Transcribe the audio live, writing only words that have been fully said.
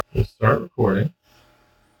We'll start recording.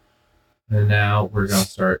 And now we're going to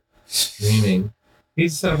start streaming. He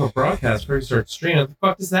set up a broadcast before he starts streaming. What the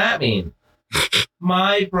fuck does that mean? Oh,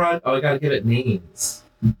 I got to give it names.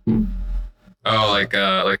 Oh, like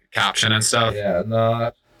a caption and stuff? Yeah,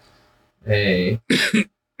 not a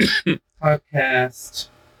podcast.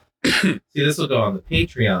 See, this will go on the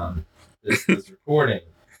Patreon, this recording,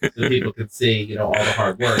 so people can see, all the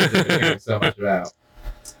hard work they've been hearing so much about.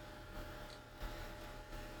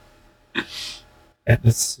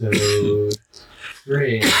 Episode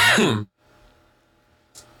 3.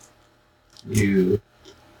 You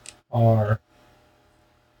are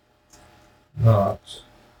not.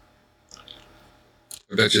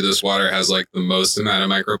 I bet you this water has like the most amount of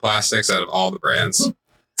microplastics out of all the brands.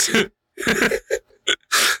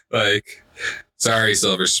 Like, sorry,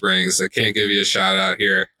 Silver Springs. I can't give you a shout out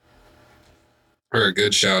here. Or a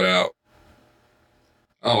good shout out.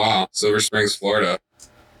 Oh, wow. Silver Springs, Florida.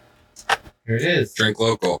 Here it is. Drink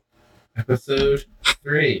local. Episode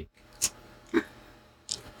 3.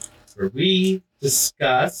 Where we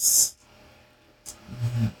discuss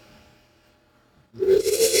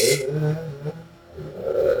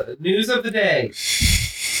news of the day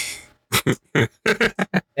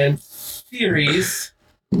and theories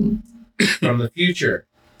from the future.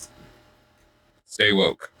 Stay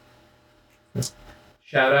woke.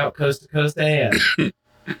 Shout out Coast to Coast AM.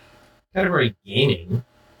 Category gaming.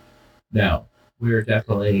 No, we're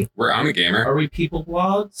definitely. I'm a gamer. Are we people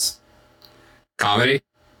blogs? Comedy?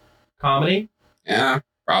 Comedy? Yeah,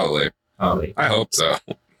 probably. Comedy. I hope so.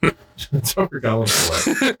 That's what we're going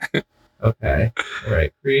for. Okay. All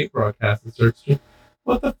right. Create, broadcast, and search.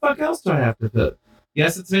 What the fuck else do I have to put?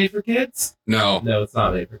 Yes, it's made for kids? No, No, it's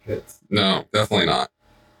not made for kids. no, definitely not.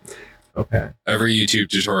 Okay. Every YouTube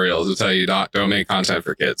tutorial will tell you don't make content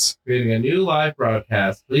for kids. Creating a new live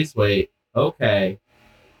broadcast. Please wait. Okay.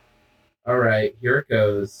 All right. Here it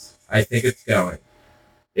goes. I think it's going.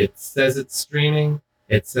 It says it's streaming.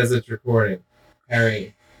 It says it's recording.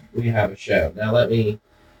 Harry, we have a show. Now let me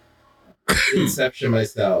inception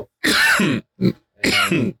myself.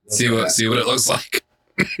 See what it looks like.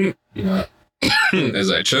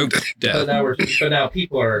 As I choked to death. But now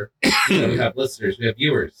people are, we have listeners, we have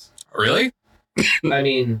viewers. Really? I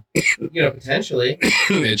mean, potentially.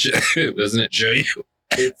 Doesn't it show you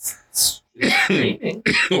It's streaming.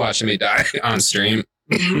 watching me die on stream?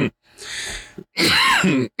 Yeah.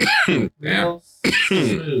 Real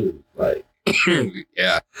smooth, like.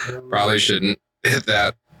 Yeah. Probably shouldn't hit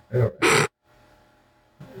that. All right.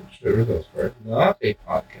 Sure, those were not a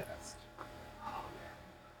podcast.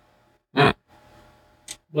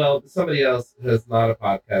 Well, somebody else has not a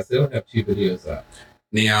podcast. They don't have 2 videos up.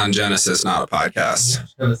 Neon Genesis, not a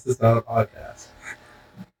podcast. This is not a podcast.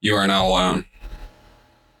 You are not alone.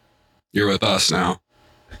 You're with us now.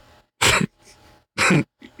 All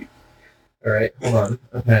right, hold on.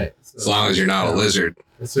 Okay. So, As long as you're not a lizard.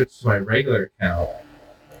 I switched to my regular account.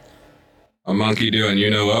 A monkey doing you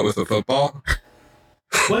know what with a football?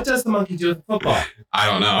 What does the monkey do with football? I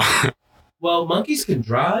don't know. Well, monkeys can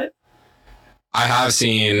drive. I have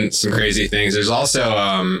seen some crazy things. There's also,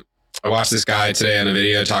 I watched this guy today on a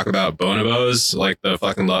video talk about bonobos, like the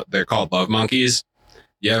fucking, they're called love monkeys.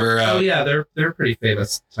 You ever? Oh yeah, they're a pretty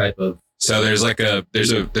famous type of. So there's like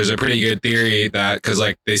there's a pretty good theory that, cause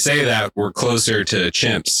like they say that we're closer to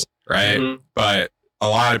chimps, right? Mm-hmm. But a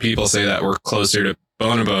lot of people say that we're closer to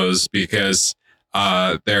bonobos because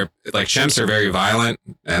they're like, chimps are very violent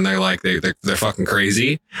and they're like they're fucking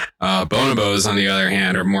crazy. Bonobos on the other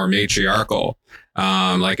hand are more matriarchal.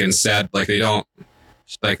 Instead, they don't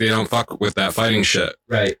fuck with that fighting shit.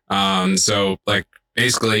 Right. So like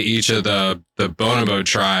basically each of the bonobo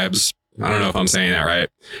tribes, I don't know if I'm saying that right,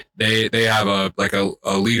 they have a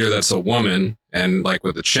leader that's a woman, and like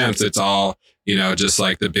with the chimps it's all, just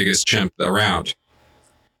like the biggest chimp around.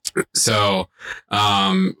 So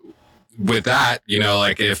with that,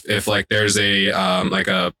 if like there's a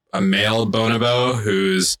male bonobo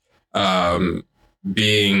who's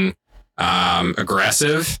being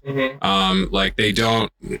aggressive, like they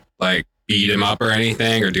don't like beat him up or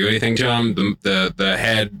anything or do anything to him, the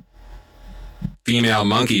head female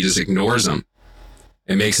monkey just ignores him.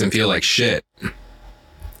 It makes him feel like shit.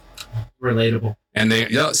 Relatable. And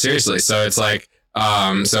seriously, so it's like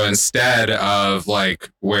so instead of like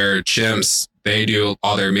where chimps, they do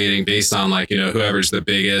all their mating based on like, whoever's the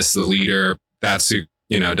biggest, the leader, that's who,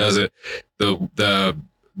 does it. The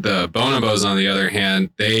bonobos, on the other hand,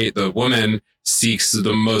 the woman seeks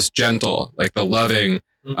the most gentle, like the loving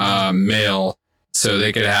male, so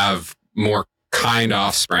they could have more kind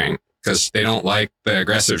offspring, because they don't like the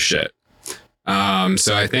aggressive shit.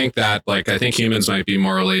 So I think that I think humans might be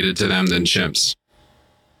more related to them than chimps.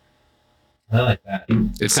 I like that.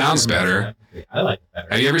 It sounds better. I like it better.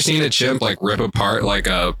 Have you ever seen a chimp rip apart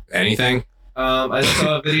anything? I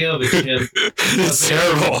saw a video of a chimp. It's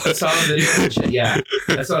terrible. I saw a video of a chimp. Yeah,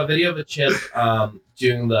 I saw a video of a chimp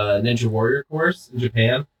doing the Ninja Warrior course in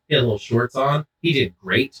Japan. He had little shorts on. He did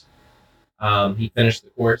great. He finished the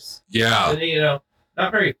course. Yeah. And,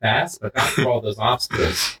 not very fast, but got through all those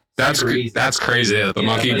obstacles. That's crazy that the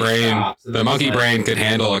monkey brain brain could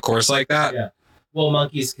handle a course like that. Yeah. Well,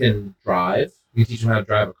 monkeys can drive. You teach them how to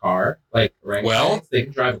drive a car. Like orangutans, they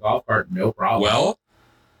can drive a golf cart, no problem. Well,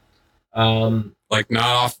 not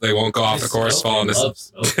off. They won't go off the course, fall into.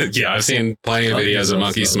 Yeah, I've seen plenty of videos of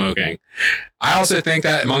monkeys smoking. I also think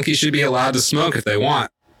that monkeys should be allowed to smoke if they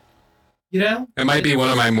want. It might be one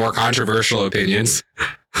of my more controversial opinions.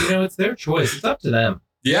 It's their choice. It's up to them.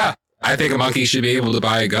 Yeah. I think a monkey should be able to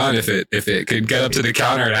buy a gun if it could get up to the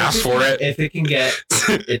counter and ask for it. If it can get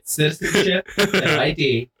its citizenship and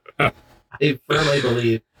ID, I firmly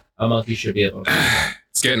believe a monkey should be able to.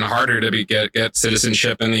 It's getting harder to get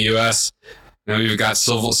citizenship in the U.S. We've got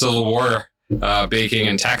civil war baking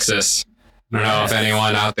in Texas. I don't know if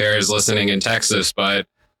anyone out there is listening in Texas, but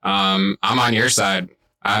I'm on your side.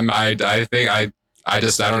 I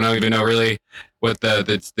don't even know really what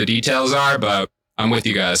the details are, but I'm with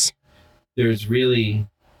you guys. There's really,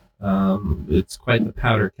 it's quite the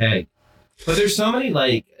powder keg. But there's so many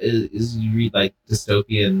as you read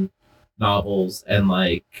dystopian novels and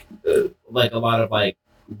a lot of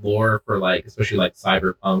lore for especially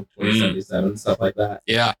Cyberpunk 2077 stuff like that.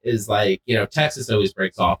 Yeah, is Texas always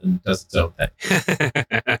breaks off and does its own thing.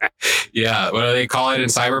 Yeah, what do they call it in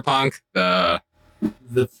Cyberpunk? The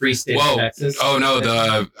free state of Texas. Oh no,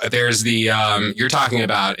 there's the you're talking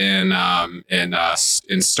about in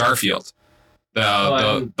Starfield.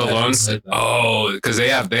 The lone state. Oh, because they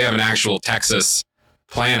have an actual Texas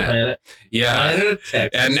planet. Yeah,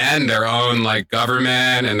 and their own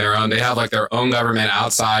government and they have their own government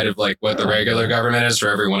outside of what the regular government is for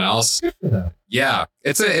everyone else. Yeah,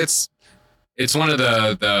 it's one of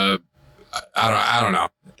the I don't know.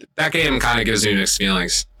 That game kind of gives me mixed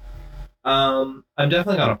feelings. I'm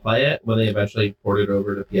definitely gonna play it when they eventually port it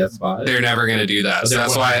over to PS5. They're never gonna do that. So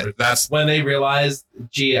that's when they realized,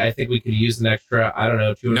 I think we could use an extra, I don't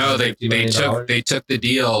know, they took the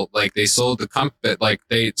deal, they sold the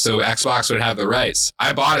company, so Xbox would have the rights.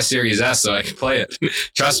 I bought a Series S so I could play it.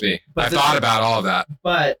 Trust me. I thought about all of that.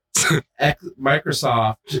 But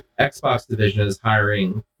Microsoft Xbox division is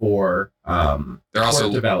hiring for they're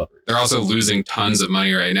also developers. They're also losing tons of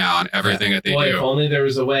money right now on everything that they do. If only there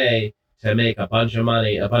was a way to make a bunch of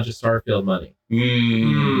money, a bunch of Starfield money.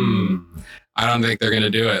 I don't think they're going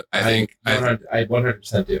to do it. I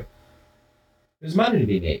 100% do. There's money to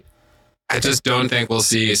be made. I just don't think we'll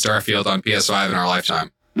see Starfield on PS5 in our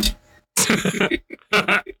lifetime.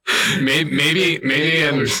 maybe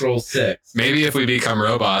Elder Scrolls 6. Maybe if we become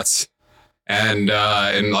robots and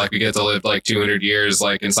we get to live 200 years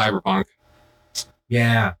in Cyberpunk.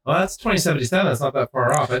 Yeah. Well, that's 2077. That's not that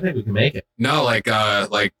far off. I think we can make it. No,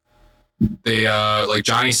 the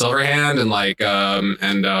Johnny Silverhand and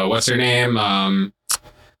what's her name?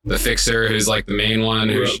 The Fixer, who's the main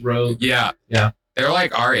one. Rogue. Yeah. They're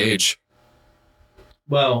our age.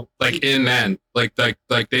 Well, in men, they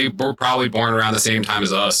were probably born around the same time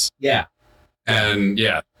as us. Yeah. And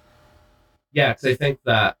yeah, because I think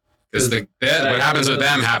that what happens with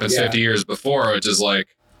them happens 50 years before, which is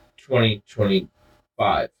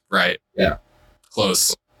 2025. Right. Yeah.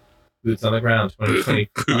 Close. Boots on the ground.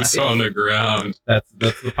 2025. Boots on the ground. That's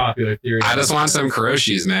the popular theory. I just want some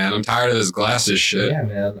Kuroshis, man. I'm tired of this glasses shit. Yeah,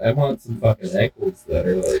 man. I want some fucking ankles that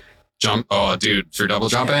are jump. Oh, dude, for double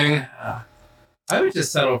jumping. Yeah. I would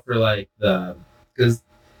just settle for because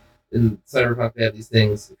in Cyberpunk they have these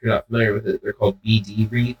things. If you're not familiar with it, they're called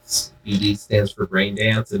BD wreaths. BD stands for brain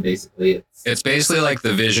dance, and basically it's basically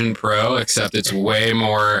the Vision Pro, except it's way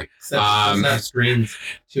more. Except it doesn't have screens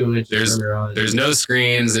 2 inches from your eyes. There's no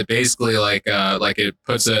screens. It basically it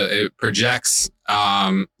projects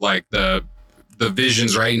the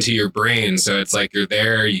visions right into your brain, so it's you're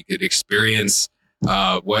there. You could experience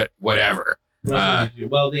whatever.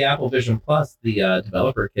 Well, the Apple Vision Plus, the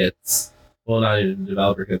developer kits, well, not even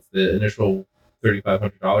developer kits, the initial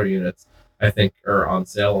 $3,500 units, I think, are on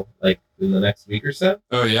sale in the next week or so.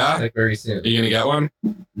 Oh, yeah? Very soon. Are you going to get one?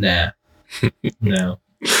 Nah. No.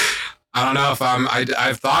 I don't know if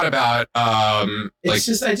I've thought about, I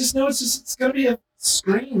just know it's going to be a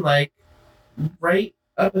screen, right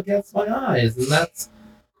up against my eyes, and that's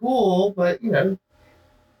cool, but,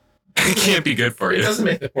 it can't be good for you. It doesn't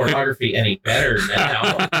make the pornography any better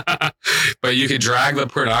now. But you could drag the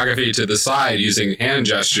pornography to the side using hand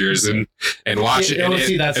gestures and watch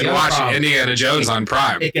problem. Indiana Jones on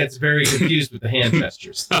Prime. It gets very confused with the hand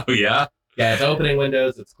gestures. Oh yeah. Yeah, it's opening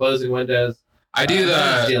windows, it's closing windows. I do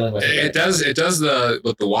dealing with it does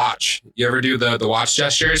with the watch. You ever do the watch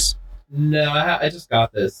gestures? No, I just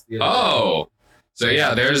got this. Oh. So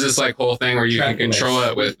yeah, there's this like whole thing where you can control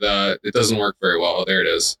it with it doesn't work very well. There it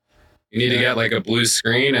is. You need to get like a blue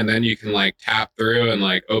screen and then you can like tap through and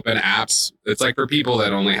like open apps. It's like for people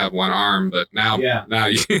that only have one arm, but now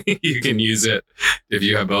you can use it if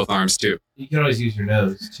you have both arms too. You can always use your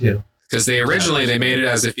nose too. Because they made it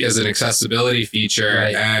as an accessibility feature,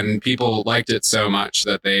 right. And people liked it so much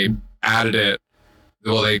that they added it.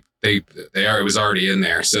 Well, it was already in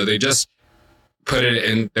there, so they just put it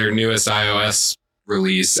in their newest iOS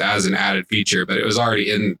release as an added feature, but it was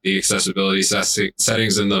already in the accessibility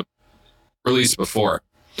settings in the release before.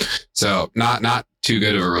 So not too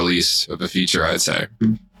good of a release of a feature, I'd say.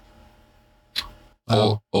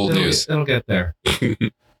 Old news. It'll get there.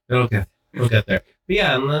 It'll get there. But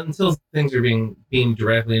yeah, until things are being beamed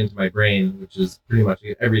directly into my brain, which is pretty much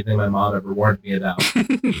everything my mom ever warned me about,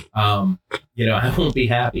 I won't be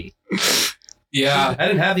happy. Yeah. I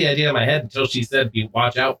didn't have the idea in my head until she said,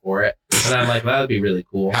 watch out for it. And I'm like, that would be really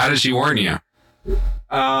cool. How did she warn you?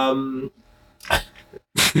 What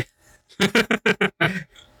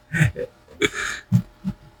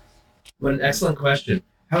an excellent question.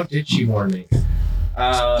 How did she warn me?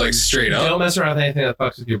 Like straight up? Don't mess around with anything that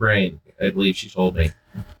fucks with your brain, I believe she told me.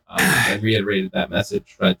 I reiterated that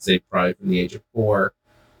message, I'd say probably from the age of 4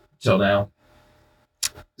 till now.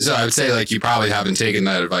 So I would say like you probably haven't taken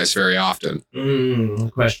that advice very often.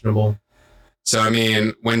 Questionable. So I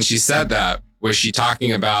mean, when she said that, was she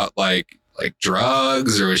talking about like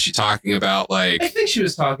drugs, or was she talking about like? I think she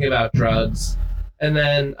was talking about drugs, and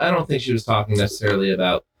then I don't think she was talking necessarily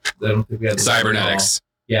about. I don't think we had cybernetics.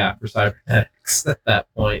 Yeah, for cybernetics at that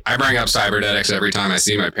point. I bring up cybernetics every time I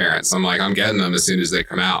see my parents. I'm like, I'm getting them as soon as they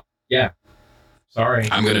come out. Yeah. Sorry.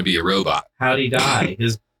 I'm gonna be a robot. How'd he die?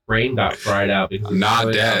 His brain got fried out because I'm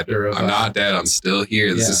not dead. I'm not dead. I'm still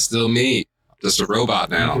here. This is still me. I'm just a robot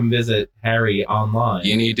now. You can visit Harry online.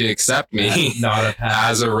 You need to accept me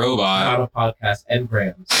as a robot. Not a podcast.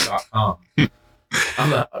 Engrams.com.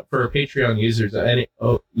 For Patreon users,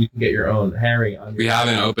 you can get your own Harry on. We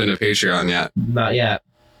haven't opened a Patreon yet. Not yet.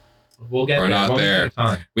 We'll get there. We're not there.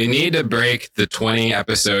 We need to break the 20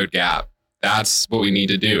 episode gap. That's what we need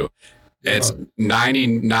to do. It's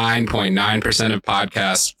 99.9% of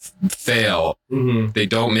podcasts fail. Mm-hmm. They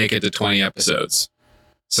don't make it to 20 episodes.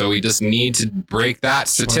 So we just need to break that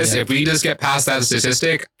statistic. If we just get past that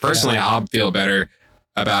statistic, personally, I'll feel better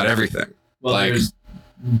about everything. Well,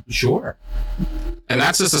 sure. And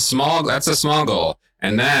that's just a small goal.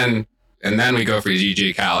 And then we go for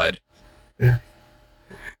DJ Khaled. Yeah.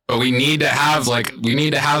 But we need to have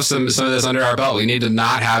some of this under our belt. We need to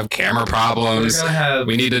not have camera problems.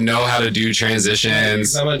 We need to know how to do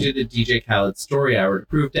transitions. I'm going to do the DJ Khaled story hour to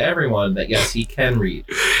prove to everyone that yes, he can read.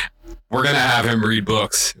 We're going to have him read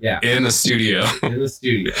books in the studio. I'm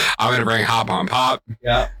going to bring Hop on Pop.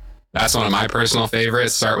 Yeah. That's one of my personal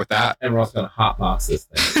favorites. Start with that. And we're also going to hotbox this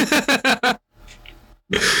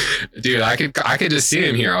thing. Dude, I could just see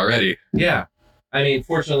him here already. Yeah. I mean,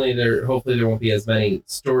 fortunately, hopefully there won't be as many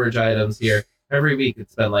storage items here. Every week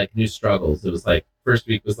it's been like new struggles. It was like, first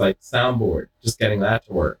week was like soundboard, just getting that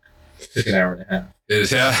to work. Took an hour and a half.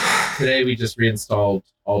 Yeah. Today we just reinstalled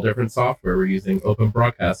all different software. We're using open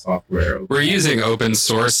broadcast software. We're using open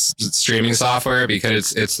source streaming software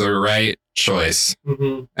because it's the right choice.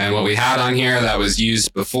 Mm-hmm. And what we had on here that was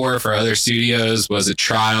used before for other studios was a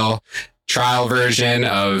trial version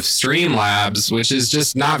of Streamlabs, which is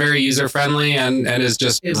just not very user friendly and is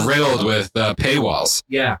just riddled with paywalls.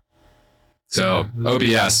 Yeah. So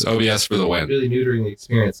OBS for the win. Really neutering the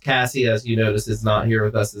experience. Cassie, as you notice, is not here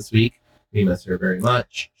with us this week. We miss her very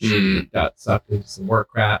much. She got sucked into some work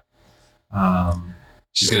crap.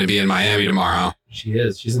 She's going to be in Miami tomorrow. She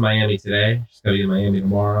is. She's in Miami today. She's going to be in Miami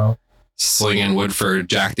tomorrow. Slinging Woodford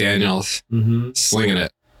Jack Daniels. Mm-hmm. Slinging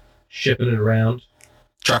it. Shipping it around.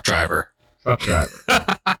 Truck driver.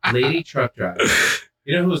 Lady truck driver.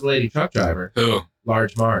 You know who was Lady truck driver? Who?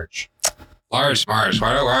 Large Marge. Large Marge.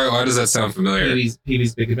 Why does that sound familiar?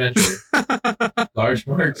 Pee-wee's Big Adventure. Large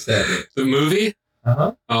Marge said it. The movie?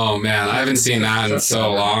 Uh-huh. Oh, man. I haven't seen that in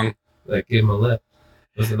so long. That gave him a lift.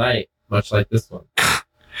 It was a night, much like this one.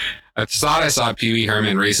 I thought I saw Pee Wee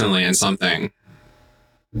Herman recently in something.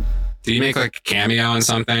 Did he make like a cameo in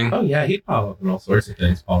something? Oh, yeah. He'd pop up in all sorts of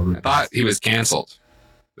things. I thought he was canceled.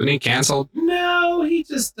 Wasn't he canceled? No, he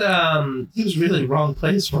just he was really wrong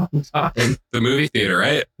place, wrong time. The movie theater,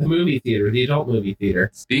 right? The movie theater, the adult movie theater.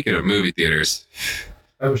 Speaking of movie theaters,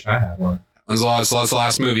 I wish I had one. what's the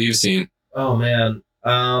last movie you've seen? Oh man,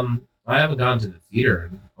 I haven't gone to the theater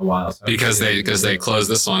in a while. So Because they closed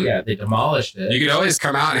this one. Yeah, they demolished it. You could always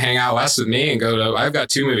come out and hang out west with me and go to. I've got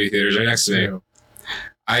 2 movie theaters right next to me.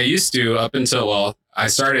 I used to up until I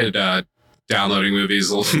started downloading movies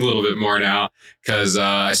a little bit more now because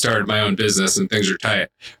I started my own business and things are tight.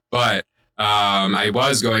 But I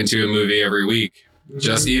was going to a movie every week,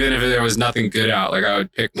 just even if there was nothing good out. Like I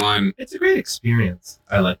would pick one. It's a great experience.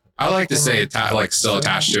 I like to say still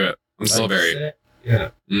attached to it. I'm still very. Yeah.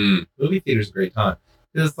 Mm. Movie theater's a great time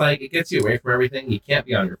because it gets you away from everything. You can't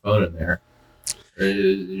be on your phone in there.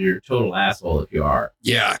 You're a total asshole if you are.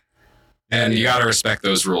 Yeah. And you got to respect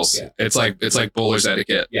those rules. Yeah. It's like bowler's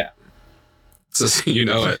etiquette. Yeah. So you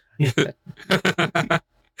know it.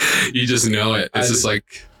 You just know it. It's just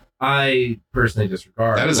like. I personally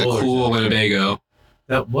disregard. That is a cool Winnebago.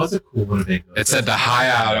 That was a cool Winnebago. It said the high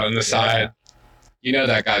out on the side. You know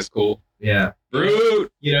that guy's cool. Yeah.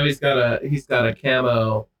 Brute. You know he's got a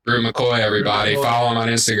camo. Brute McCoy, everybody. Brute McCoy. Follow him on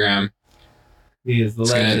Instagram. He is the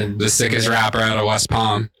legend. The sickest rapper out of West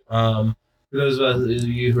Palm. For those of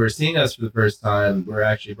you who are seeing us for the first time, we're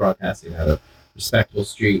actually broadcasting out of Respectable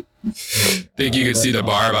Street. Think you could see the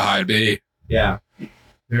bar behind me. Yeah.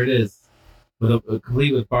 There it is.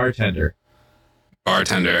 Complete with bartender.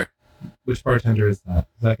 Bartender. Which bartender is that?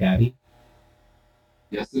 Is that Gabby?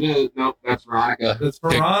 Yes, it is. Nope, that's Veronica. That's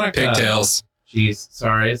Veronica. Pigtails. Jeez,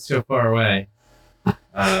 sorry, it's so far away.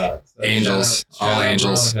 Angels. All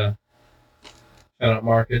angels. Veronica. Shout out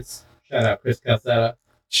Marcus. Shout out Chris Calzetta.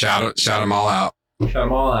 Shout them all out. Shout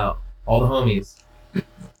them all out. All the homies.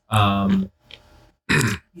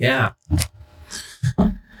 Yeah.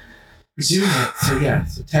 We're doing it. So yeah,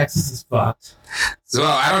 so Texas is fucked. So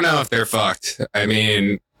I don't know if they're fucked. I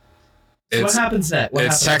mean, What happens next?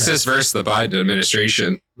 It's Texas versus the Biden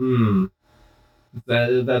administration.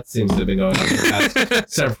 That seems to have been going on for the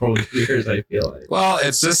past several years, I feel like. Well,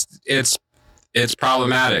 it's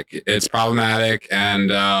problematic. It's problematic,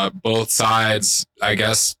 and both sides, I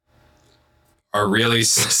guess, are really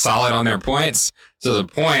solid on their points to the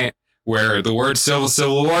point where the word civil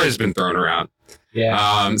war has been thrown around.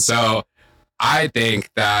 Yeah. So I think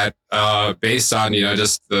that based on,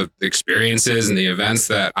 just the experiences and the events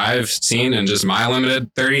that I've seen in just my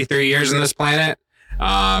limited 33 years on this planet,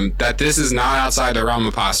 that this is not outside the realm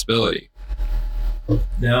of possibility.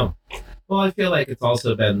 No. Well, I feel like it's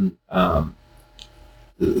also been kind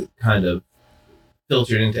of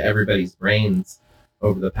filtered into everybody's brains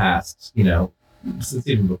over the past, since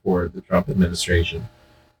even before the Trump administration.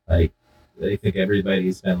 Like, I think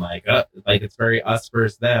everybody's been like it's very us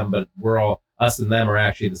versus them, but we're all, us and them are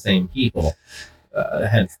actually the same people.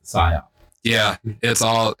 Hence the psyop. Yeah, it's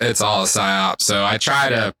all a psyop. So I try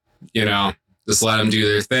to, just let them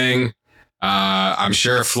do their thing. I'm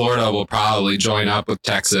sure Florida will probably join up with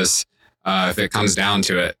Texas if it comes down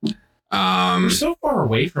to it. We're so far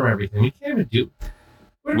away from everything. We can't even do.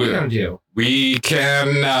 What are we going to do? We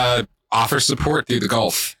can offer support through the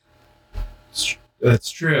Gulf.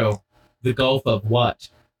 That's true. The Gulf of what?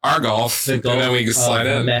 Our Gulf. The Gulf and then we can slide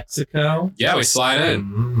in. Mexico? Yeah, we slide in.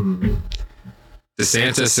 Mm-hmm.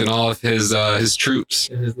 DeSantis and all of his troops.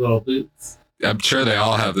 In his little boots. I'm sure they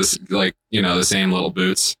all have this, the same little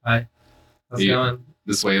boots. Hi. How's it going?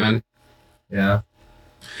 Just waving. Yeah.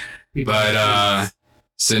 But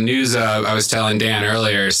some news I was telling Dan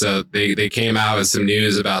earlier. So they came out with some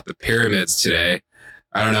news about the pyramids today.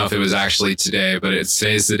 I don't know if it was actually today, but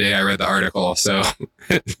today's the day I read the article. So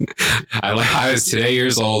I was today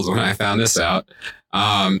years old when I found this out.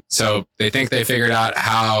 So they think they figured out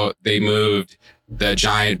how they moved the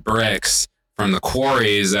giant bricks from the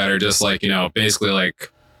quarries that are just basically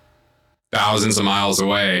thousands of miles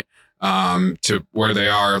away to where they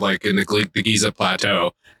are in the Giza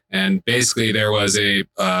Plateau. And basically there was a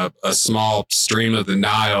small stream of the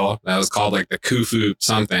Nile that was called the Khufu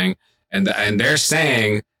something. And they're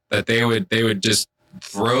saying that they would just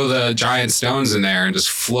throw the giant stones in there and just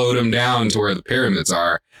float them down to where the pyramids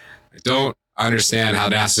are. I don't understand how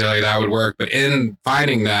necessarily that would work, but in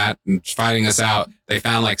finding this out, they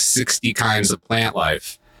found 60 kinds of plant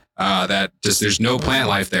life. There's no plant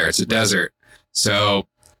life there. It's a desert. So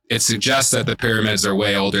it suggests that the pyramids are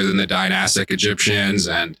way older than the dynastic Egyptians,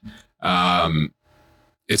 and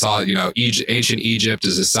it's all ancient Egypt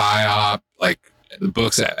is a psyop. The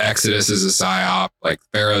books of Exodus is a psyop.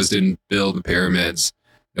 Pharaohs didn't build the pyramids.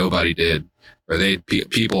 Nobody did. Or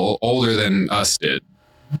people older than us did.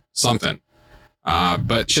 Something.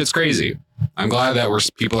 But shit's crazy. I'm glad that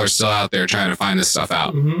people are still out there trying to find this stuff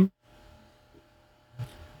out. Mm-hmm.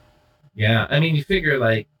 Yeah, I mean, you figure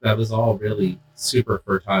like that was all really super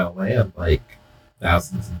fertile land, like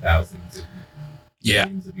thousands and thousands of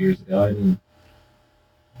millions of years ago. I mean,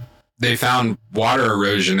 they found water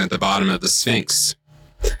erosion at the bottom of the Sphinx,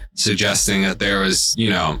 suggesting that there was,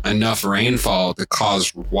 enough rainfall to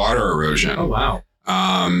cause water erosion. Oh wow!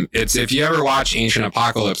 It's if you ever watch Ancient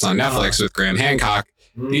Apocalypse on Netflix with Graham Hancock,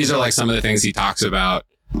 these are like some of the things he talks about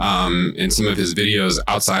in some of his videos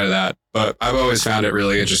outside of that. But I've always found it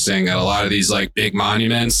really interesting that a lot of these like big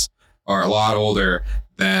monuments are a lot older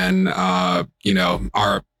than our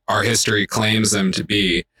history claims them to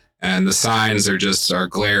be, and the signs are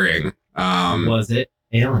glaring. Was it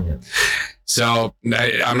aliens? So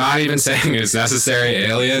I'm not even saying it's necessary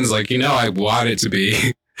aliens. Like, I want it to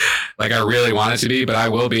be. Like, I really want it to be, but I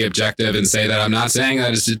will be objective and say that I'm not saying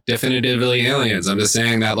that it's definitively aliens. I'm just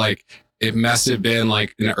saying that, like, it must have been,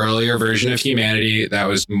 like, an earlier version of humanity that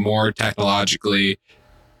was more technologically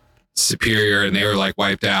superior, and they were, like,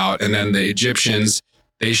 wiped out. And then the Egyptians,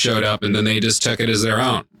 they showed up, and then they just took it as their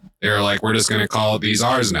own. They were like, we're just going to call these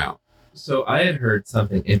ours now. So I had heard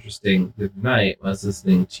something interesting the night when I was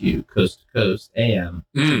listening to Coast to Coast AM,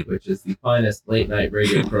 which is the finest late night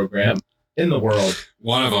radio program in the world.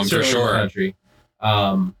 One of them, for sure. In the country.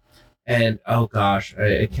 And oh gosh,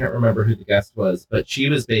 I can't remember who the guest was, but she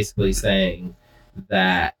was basically saying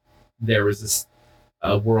that there was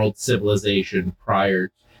a world civilization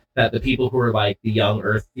prior, that the people who were like the young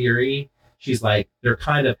Earth theory, she's like, they're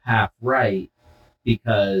kind of half right,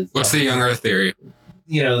 because what's the young Earth theory?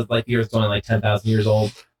 Like the Earth's only like 10,000 years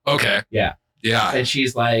old. Okay. Yeah. And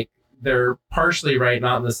she's like, they're partially right,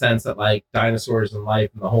 not in the sense that like dinosaurs and life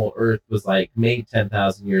and the whole Earth was like made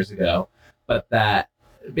 10,000 years ago, but that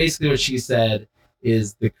basically what she said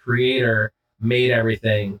is the creator made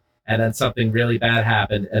everything, and then something really bad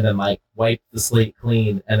happened, and then like wiped the slate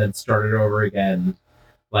clean and then started over again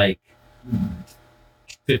like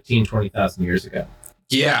 20,000 years ago.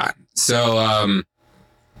 Yeah. So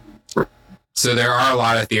there are a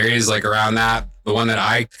lot of theories like around that. The one that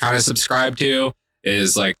I kind of subscribe to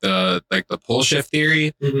is like the pole shift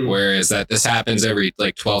theory, where is that this happens every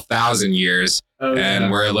like 12,000 years,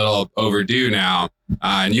 and we're a little overdue now.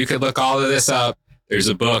 And you could look all of this up. There's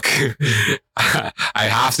a book.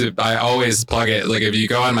 I always plug it. Like if you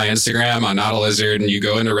go on my Instagram on Not a Lizard and you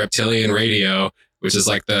go into Reptilian Radio, which is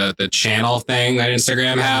like the channel thing that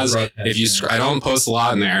Instagram has. If you, I don't post a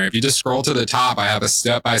lot in there. If you just scroll to the top, I have a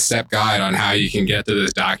step-by-step guide on how you can get to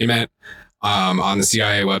this document on the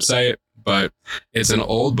CIA website. But it's an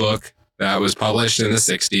old book that was published in the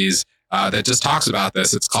 60s that just talks about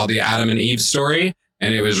this. It's called The Adam and Eve Story,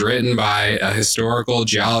 and it was written by a historical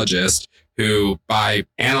geologist who, by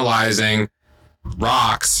analyzing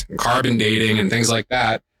rocks, carbon dating, and things like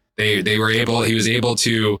that, he was able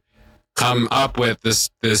to come up with this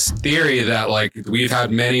theory that like we've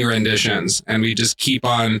had many renditions and we just keep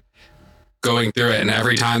on going through it, and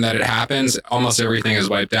every time that it happens, almost everything is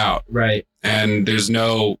wiped out. Right. And there's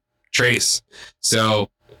no trace. So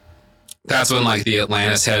that's when like the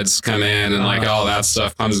Atlantis heads come in and like all that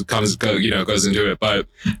stuff goes into it. But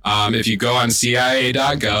if you go on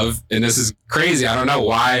CIA.gov, and this is crazy, I don't know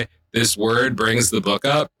why this word brings the book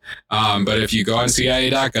up. But if you go on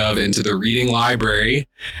CIA.gov into the reading library,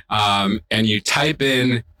 and you type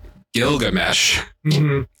in Gilgamesh,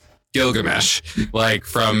 Gilgamesh, like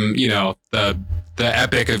from, the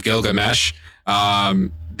Epic of Gilgamesh,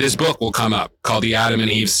 this book will come up called The Adam and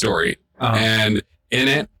Eve Story. And in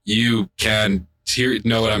it, you can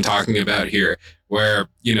know what I'm talking about here, where,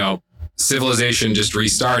 civilization just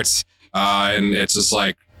restarts, and it's just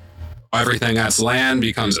like, everything that's land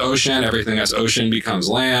becomes ocean. Everything that's ocean becomes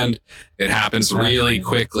land. It happens really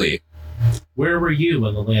quickly. Where were you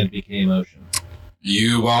when the land became ocean?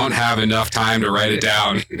 You won't have enough time to write it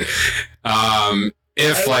down. I've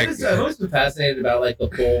always been fascinated about like the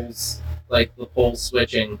poles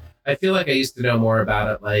switching. I feel like I used to know more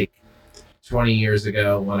about it like 20 years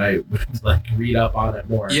ago when I would like read up on it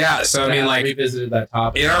more. Yeah, so I mean, like, revisited that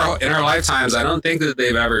topic. In our lifetimes, I don't think that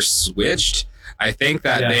they've ever switched. I think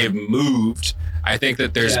that they've moved. I think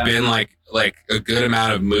that there's been like a good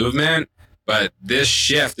amount of movement, but this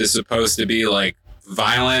shift is supposed to be like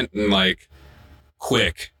violent and like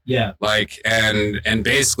quick. Yeah. Like and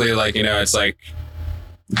basically like, it's like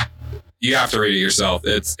you have to read it yourself.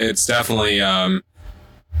 It's definitely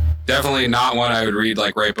definitely not one I would read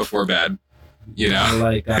like right before bed.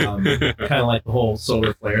 Like kind of like the whole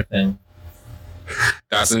solar flare thing.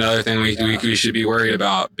 That's another thing we should be worried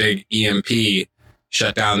about. Big EMP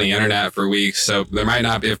shut down the internet for weeks. So there might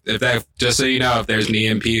not be, if that, just so you know, if there's an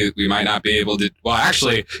EMP, we might not be able to, well,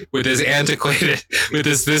 actually, with this antiquated, with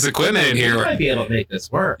this equipment in here, we might be able to make this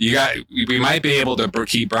work. We might be able to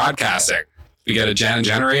keep broadcasting. We get a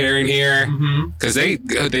generator in here, because they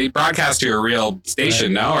broadcast to a real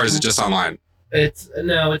station, no? Or is it just online? It's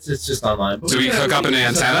just online. But so we hook up an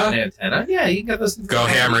antenna? An antenna? Yeah, you can get those. Go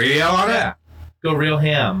ham radio on it? Yeah. Go real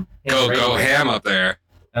ham. Go ham up there.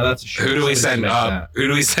 Now that's a shirt. Who do we send up? Who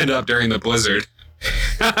do we send up during the blizzard?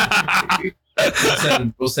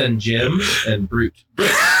 We'll send Jim and Brute.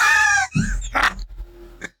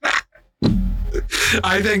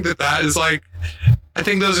 I think that is like, I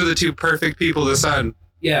think those are the two perfect people to send.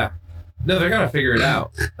 Yeah. No, they're gonna figure it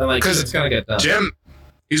out. And like, it's gonna get done. Jim,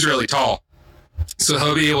 he's really tall, so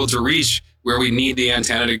he'll be able to reach where we need the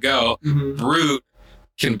antenna to go. Brute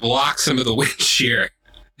can block some of the wind shear.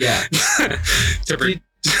 Yeah.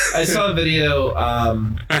 I saw a video.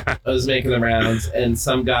 I was making the rounds, and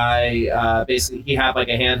some guy basically he had like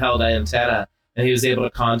a handheld antenna, and he was able to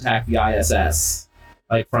contact the ISS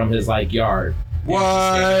like from his like yard. What?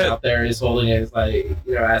 Out there, he's holding it, he's like,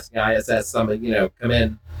 you know, asking ISS somebody, you know, come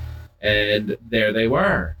in, and there they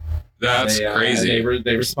were. That's crazy.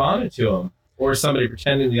 They responded to him, or somebody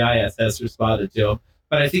pretending the ISS responded to him.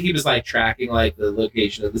 But I think he was like tracking like the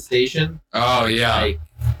location of the station. Oh yeah. Like,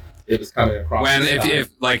 it was coming across. When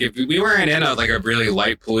if we weren't in a really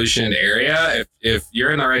light pollution area, if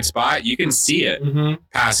you're in the right spot, you can see it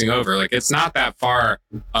passing over. Like it's not that far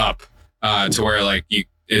up to where like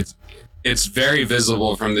it's very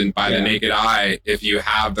visible by the naked eye if you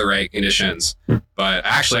have the right conditions. But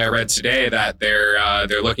actually, I read today that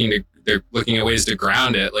they're looking at ways to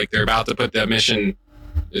ground it. Like they're about to put the mission.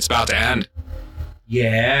 It's about to end.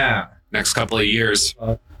 Yeah. Next couple of years.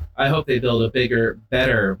 I hope they build a bigger,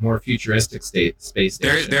 better, more futuristic space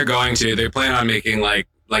station. They're going to. They plan on making like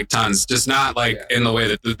tons, just not in the way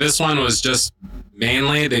that this one was. Just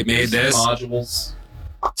mainly they made this modules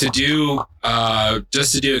to do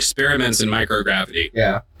experiments in microgravity.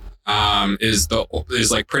 Yeah.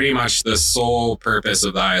 Is like pretty much the sole purpose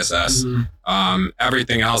of the ISS.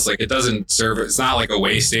 Everything else, like it doesn't serve. It's not like a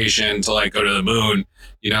way station to like go to the moon.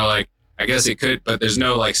 You know, like I guess it could, but there's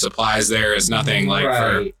no like supplies there. It's nothing like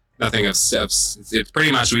for nothing of steps. It's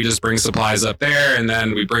pretty much we just bring supplies up there and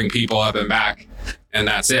then we bring people up and back, and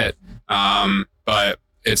that's it. But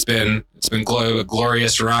it's been a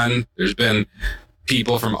glorious run. There's been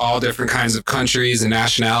people from all different kinds of countries and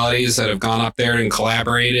nationalities that have gone up there and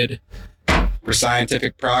collaborated for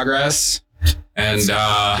scientific progress. And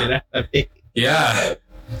yeah,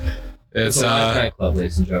 it's a nightclub,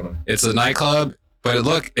 ladies and gentlemen. It's a nightclub, but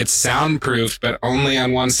it's soundproofed, but only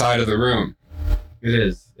on one side of the room. It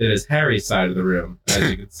is Harry's side of the room,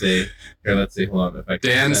 as you can see. Here, let's see. Hold on. If I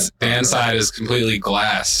can Dan's side is completely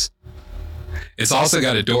glass. It's also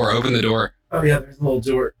got a door. Open the door. Oh yeah, there's a little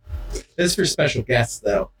door. This is for special guests,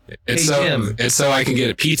 though. Jim. It's so I can get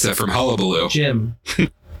a pizza from Hullabaloo. Jim,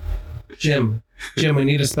 we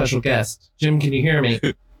need a special guest. Jim, can you hear me?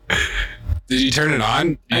 Did you turn it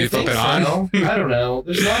on? Did you flip it on? I don't know.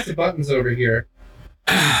 There's lots of buttons over here.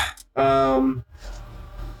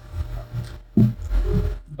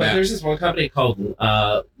 But there's this one company called,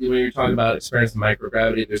 when you're talking about experience in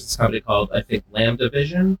microgravity, there's this company called, I think, Lambda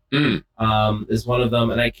Vision is one of them.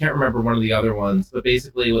 And I can't remember one of the other ones. But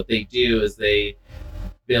basically what they do is they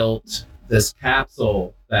built this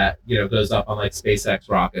capsule that, you know, goes up on like SpaceX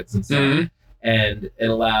rockets and stuff. And it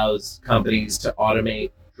allows companies to automate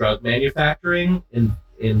drug manufacturing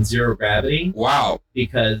in zero gravity. Wow.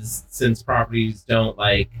 Because since properties don't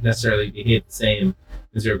like necessarily behave the same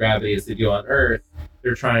in zero gravity as they do on Earth,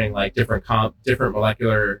 they're trying like different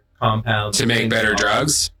molecular compounds to make better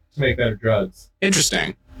drugs. To make better drugs.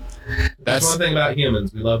 Interesting. That's one thing about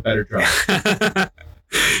humans. We love better drugs.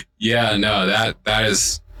 Yeah, no, that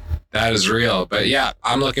is real. But yeah,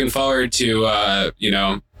 I'm looking forward to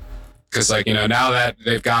because now that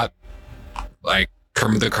they've got like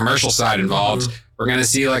the commercial side involved, we're gonna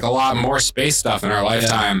see like a lot more space stuff in our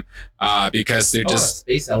lifetime because they're just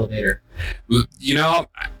space elevator.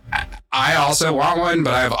 I also want one,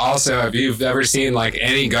 but if you've ever seen like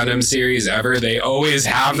any Gundam series ever, they always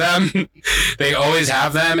have them.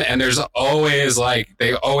 And there's always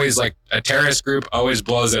a terrorist group always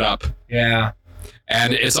blows it up. Yeah.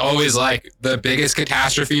 And it's always like the biggest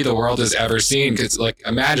catastrophe the world has ever seen. Cause like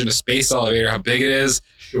imagine a space elevator, how big it is.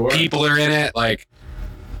 Sure. People are in it. Like,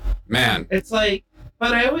 man. It's like,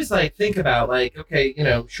 but I always like think about like, okay,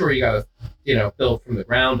 sure you gotta, build from the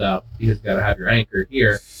ground up because you gotta have your anchor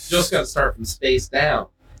here. You just gotta start from space down.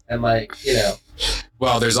 And like,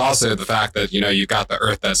 Well, there's also the fact that, you've got the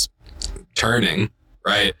Earth that's turning.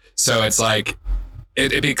 right? So it's like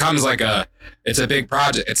it becomes like it's a big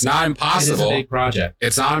project. It's not impossible. It is a big project.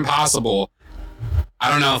 It's not impossible. I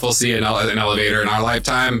don't know if we'll see an elevator in our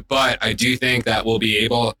lifetime, but I do think that we'll be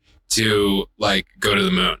able to like go to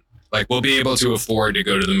the moon. Like we'll be able to afford to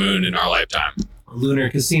go to the moon in our lifetime. Lunar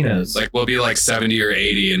casinos. Like we'll be like 70 or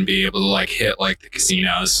 80 and be able to like hit like the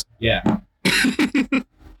casinos. Yeah.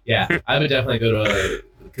 Yeah, I would definitely go to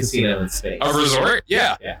a casino in space. A resort?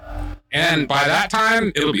 Yeah. Yeah. And by that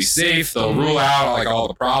time, it'll be safe. They'll rule out like all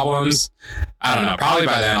the problems. I don't know. Probably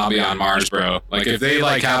by then I'll be on Mars, bro. Like if they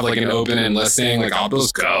like have like an open enlisting, like I'll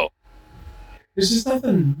just go. There's just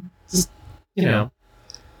nothing. Just I'd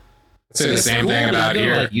say the same thing about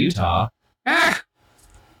here. Like Utah.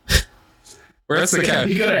 Where's the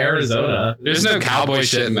You go to Arizona. There's no cowboy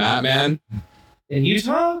shit in that, man. In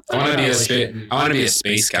Utah? I want to be a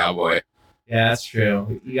space cowboy. Yeah, that's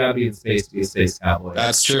true. You gotta be in space to be a space cowboy.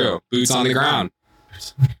 That's true. Boots on the ground.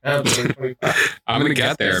 I'm gonna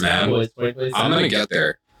get there, man. I'm gonna get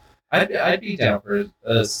there. I'd be down for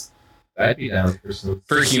this. I'd be down for some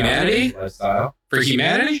for humanity lifestyle. For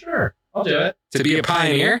humanity, sure, I'll do it. To be a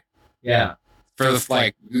pioneer. Yeah. For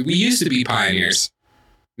like we used to be pioneers.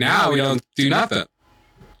 Now we don't do nothing.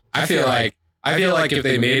 I feel like if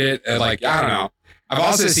they made it like I don't know. I've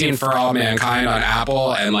also seen For All Mankind on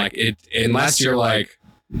Apple, and like it, unless you're like,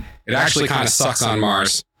 it actually kind of sucks on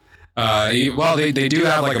Mars. Well, they do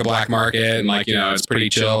have like a black market, and like it's pretty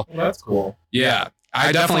chill. Well, that's cool. Yeah,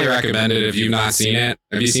 I definitely recommend it if you've not seen it.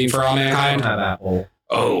 Have you seen For All Mankind? I don't have Apple.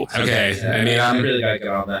 Oh, okay. Yeah, I mean, I really gotta get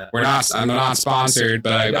on that. I'm not sponsored,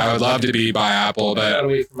 but I would love to be by Apple. But I gotta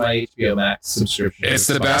wait for my HBO Max subscription. It's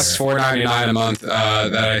the best $4.99 a month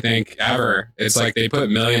that I think ever. It's like they put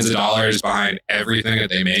millions of dollars behind everything that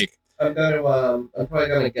they make. I'm probably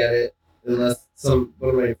gonna get it unless one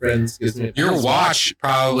of my friends gives me. Your watch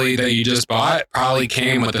probably that you just bought probably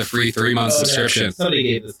came with a free 3-month subscription. Yeah. Somebody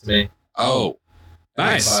gave this to me. Oh,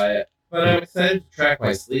 nice. Buy it. But I'm excited to track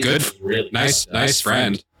my sleep. Good. Really nice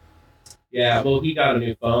friend. Yeah, well, he got a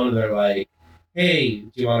new phone, and they're like, hey,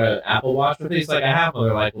 do you want an Apple Watch with it? He's like, I have one.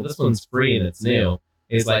 They're like, well, this one's free, and it's new.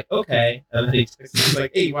 He's like, okay. And then he's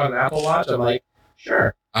like, hey, you want an Apple Watch? I'm like,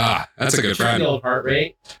 sure. Ah, that's a good friend. Old heart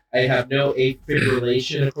rate. I have no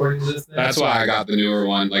fibrillation, according to this thing. That's why I got the newer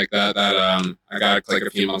one, like that. I got it like a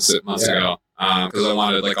few months ago, because I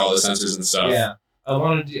wanted like all the sensors and stuff. Yeah. I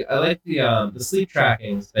like the sleep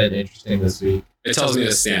tracking's been interesting this week. It tells me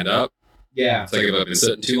to stand up. Yeah. It's like if I've been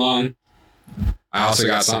sitting too long. I also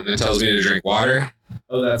got something that tells me to drink water.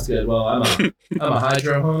 Oh, that's good. Well, I'm a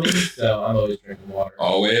hydro homie, so I'm always drinking water.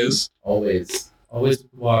 Always with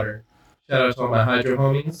water. Shout out to all my hydro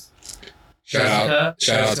homies. Shout out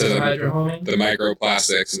to the hydro homie. The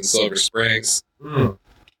microplastics in Silver Springs. Mm.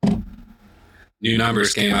 New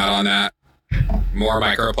numbers came out on that. More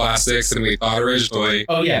microplastics than we thought originally.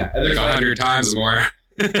 Oh yeah, like 100 times more.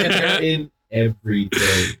 And they're in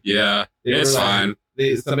everything. Yeah, it's fine.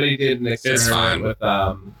 Somebody did an experiment with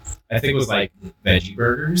I think it was like veggie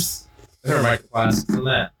burgers. There are microplastics in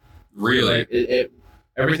that. Really? Like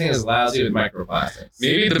everything is lousy with microplastics.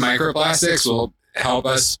 Maybe the microplastics will help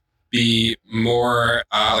us be more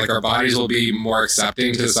like our bodies will be more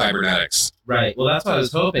accepting to cybernetics. Right. Well, that's what I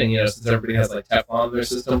was hoping. Since everybody has like Teflon in their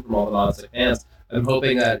system from all the non-stick pans, I'm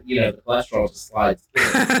hoping that the cholesterol just slides through.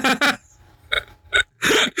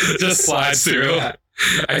 Just slides through. Yeah.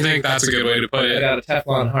 I think that's a good way to put it. I got a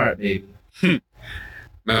Teflon heart, baby. I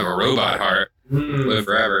have a robot heart. Live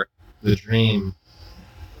forever. The dream.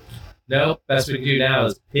 Nope. Best we can do now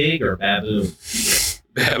is pig or baboon.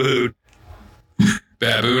 Baboon.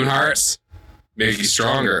 Baboon hearts make you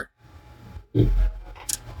stronger. The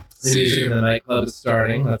music in the nightclub is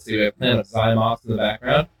starting. Let's see. We have Planet of Zymox in the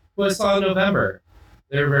background. Who I saw in November.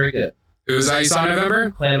 They were very good. Who's that you saw in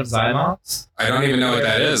November? Planet of Zymox. I don't even know what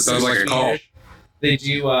that is. Sounds like a cult. They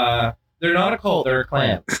do. They're not a cult. They're a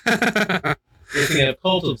clan. You're thinking of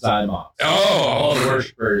Cult of Zymox. Oh. All the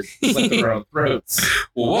worshippers slit their own throats.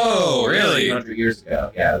 Whoa, really? 100 years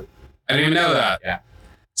ago. Yeah. I didn't even know that. Yeah.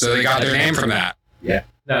 So they got their name from that. Yeah.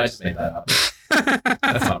 No, I just made that up.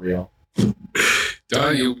 That's not real.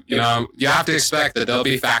 Don't you have to expect that there'll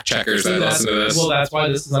be fact checkers that listen to this. Well, that's why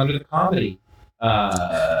this is under the comedy.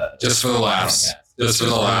 Just for the laughs. Just for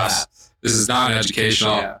the laughs. This is not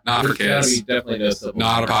educational, not for kids.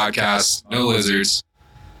 Not a podcast. No lizards.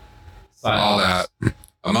 All that.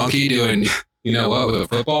 A monkey doing, what, with a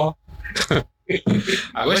football?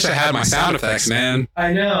 I wish I had my sound effects, man.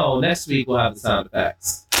 I know. Next week we'll have the sound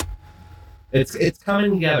effects. It's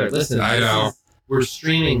coming together. Listen, I know. We're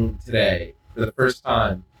streaming today for the first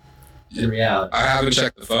time in reality. I haven't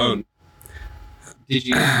checked the phone. Did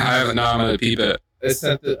you? I haven't. No, I'm going to peep it. I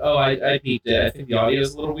sent it. Oh, I peeped it. I think the audio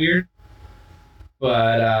is a little weird,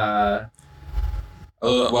 but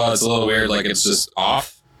well, it's a little weird. Like it's just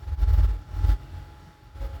off.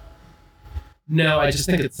 no, I just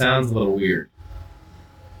think it sounds a little weird.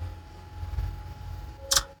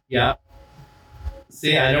 Yeah.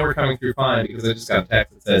 See, I know we're coming through fine because I just got a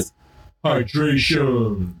text that says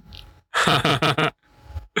hydration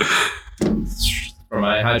from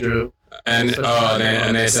my hydro. And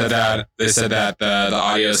they said that the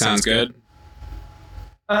audio sounds good.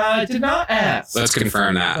 I did not ask. Let's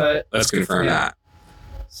confirm that. But, Let's confirm that.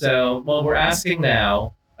 So, well, we're asking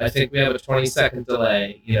now. I think we have a 20-second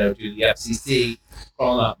delay, due to the FCC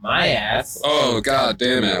calling up my ass. Oh, God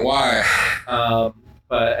damn it. Why?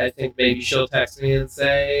 But I think maybe she'll text me and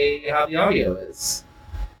say how the audio is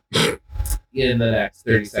in the next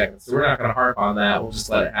 30 seconds. So we're not going to harp on that. We'll just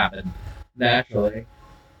let it happen naturally.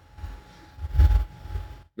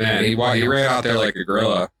 Man, he ran out there like a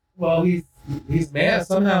gorilla. Well, he's man.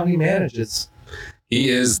 Somehow he manages. He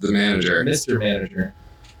is the manager. Mr. Manager.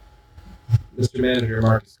 Mr. Manager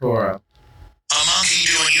Marcus Cora. A monkey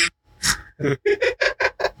doing you.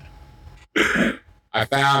 I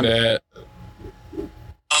found it. A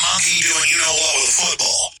monkey doing you know what with a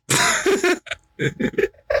football.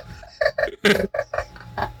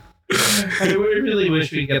 I really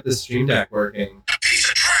wish we could get this stream deck working. Piece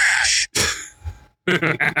of trash.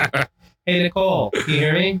 Hey, Nicole, can you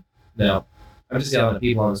hear me? No. I'm just yelling at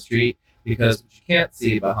people on the street because what you can't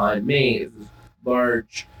see behind me is this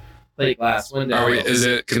large plate glass window.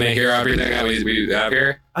 Can they hear everything that we have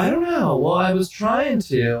here? I don't know. Well, I was trying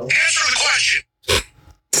to. Answer the question.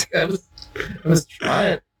 I was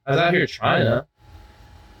trying. I was out here trying to.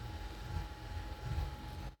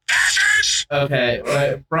 Bastards.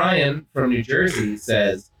 Okay, Brian from New Jersey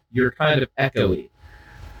says, you're kind of echoey.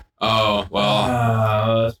 Oh,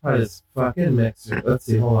 well. Let's try this fucking mixer. Let's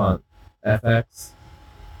see, hold on. FX.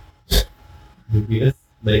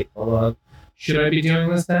 Wait, hold on. Should I be doing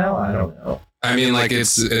this now? I don't know. I mean, like,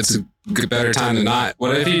 it's a better time than not.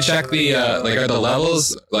 What if you check the, are the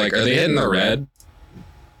levels, are they hitting the red?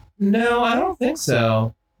 No, I don't think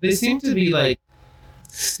so. They seem to be,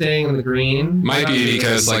 staying in the green. Might be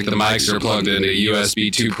because, the mics are plugged into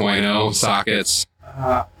USB 2.0 sockets.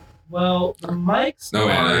 Well, the mics No,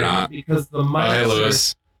 are they're not. because the mics Hey, are...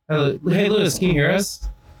 Lewis. Hey, Lewis, can you hear us?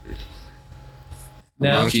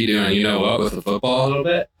 No? Monkey doing you know what with the A football? little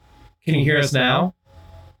bit. Can you hear us now?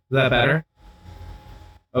 Is that better?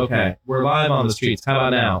 Okay, we're live on the streets. How about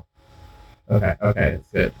now? Okay, that's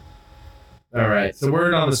good. All right, so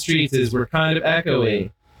word on the streets is we're kind of echoey.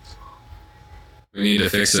 We need to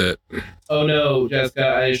fix it. Oh no, Jessica,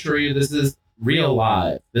 I assure you this is real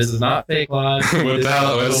live. This is not fake live. What This the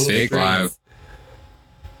hell is is total fake streets. live?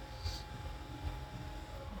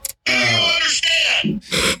 Do you understand?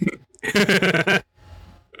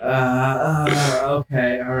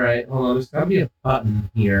 Okay, all right. Hold on, there's got to be a button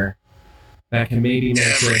here that can maybe make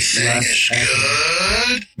this Everything less is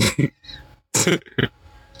echoey.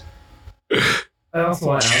 good. I also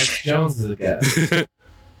want Alex Jones as a guest.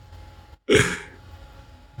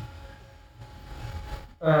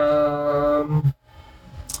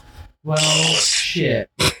 Well, shit.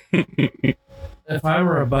 If I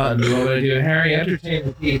were a button, what would I do? Harry, entertain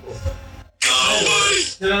the people. Go, buddy.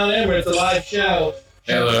 Come on in, it's a live show.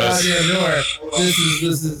 Hey, Lewis.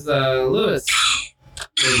 This is Lewis.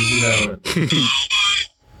 Ladies and gentlemen.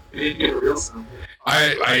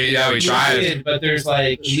 Yeah, we tried. did, but there's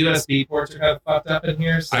USB ports are kind of fucked up in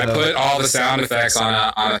here. So I put all the sound effects on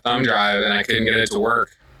a thumb drive and I couldn't get it to work.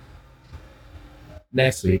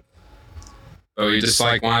 next week. But we just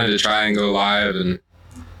wanted to try and go live and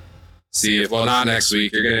see if, well, not next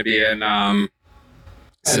week. You're going to be in I'm going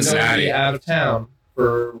to Cincinnati. be out of town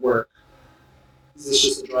for work. Is this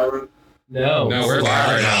just a dry run? No, No, this we're is live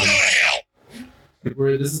right Go now. to hell.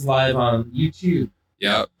 This is live on YouTube.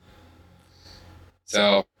 Yep.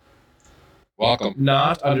 So, welcome.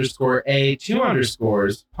 Not underscore a 2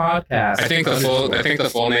 underscores podcast. I think the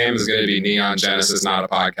full name is going to be Neon Genesis, not a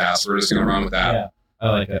podcast. We're just going to run with that. Yeah, I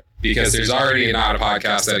like it. Because there's already not a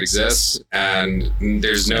podcast that exists, and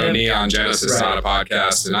there's no Yeah. Neon Genesis, Right. not a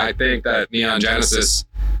podcast. And I think that Neon Genesis,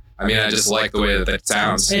 I just like the way that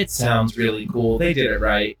sounds. It sounds really cool. They did it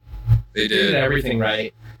right. They They did did. everything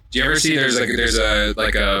right. Do you ever see there's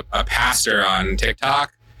a pastor on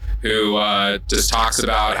TikTok who just talks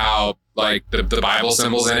about how the Bible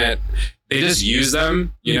symbols in it, they just use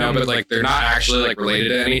them, but they're not actually related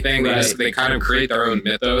to anything. Right. They kind of create their own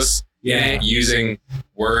mythos in it using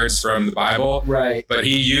words from the Bible. Right. But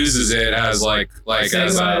he uses it as Say as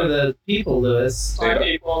goodbye to the people, Lewis. Bye,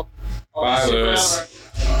 people. Bye, Lewis.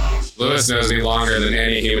 Lewis knows me longer than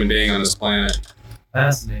any human being on this planet,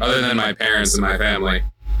 Fascinating. other than my parents and my family.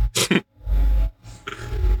 Get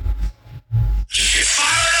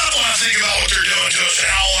fired up when I think about what they're doing to us and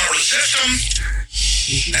how I want to resist them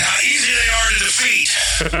and how easy they are to defeat.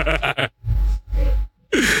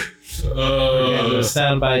 We're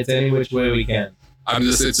sound bites any which way we can.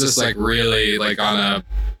 It's just like really like on a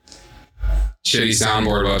shitty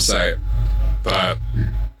soundboard website, but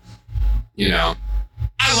you know.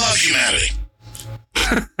 I love humanity.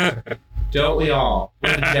 Don't we all?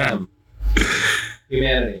 What a gem.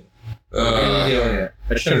 Humanity. Really doing it.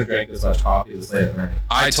 I shouldn't have drank this much coffee this late at night.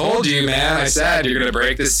 I told you, man. I said you're gonna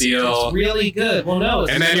break the seal. It's really good. Well, no.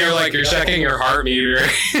 And then you're like, you're checking your heart meter.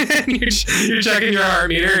 you're checking your heart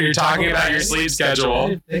meter and you're talking about your sleep I schedule.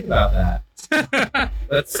 didn't think about that.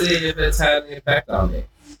 Let's see if it's had any effect on me.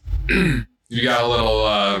 You got a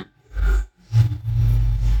little,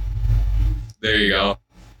 there you go.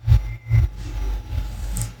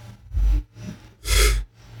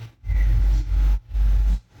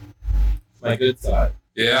 My good side.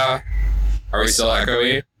 Yeah. Are we still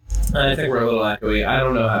echoey? I think we're a little echoey. I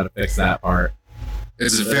don't know how to fix that part.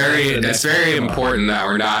 It's very important that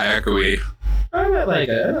we're not echoey. I'm at like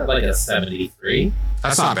a 73.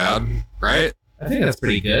 That's not bad, right? I think that's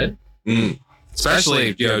pretty good.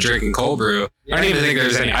 Especially, drinking cold brew. I don't even think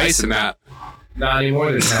there's any ice in that. Not anymore.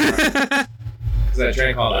 There's not. Because I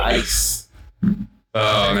drank all the ice.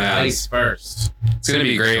 Oh, man. Ice first. It's going to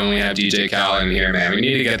be great when we have DJ Khaled in here, man. We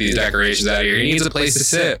need to get these decorations out of here. He needs a place to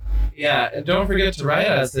sit. Yeah, and don't forget to write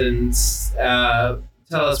us and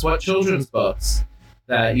tell us what children's books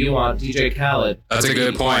that you want DJ Khaled. That's a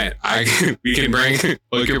good point. We could bring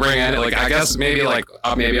in, like, I guess maybe like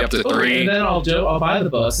up to 3. And then I'll buy the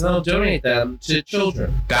books and I'll donate them to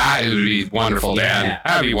children. That would be wonderful, Dan. Yeah.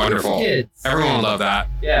 That'd be wonderful. Kids. Everyone would love that.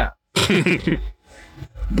 Yeah.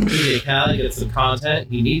 DJ Khaled gets some content.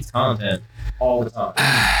 He needs content all the time.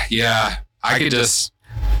 Yeah, I would just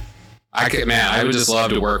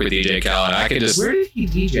love to work with DJ Khaled. Where did he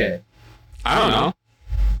DJ? I don't know.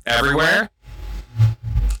 Everywhere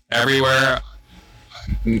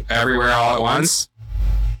all at once.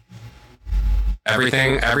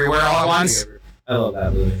 Everything, everywhere all at once. I love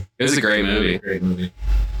that movie. It was a great movie. Great movie.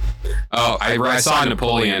 Oh, I saw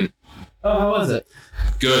Napoleon. Oh, how was it?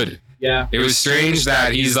 Good. Yeah. It was strange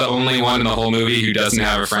that he's the only one in the whole movie who doesn't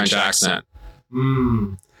have a French accent.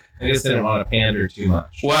 I guess they didn't want to pander too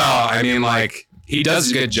much. Well, I mean, like, he does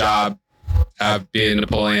a good job at being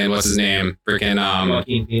Napoleon. What's his name? Freaking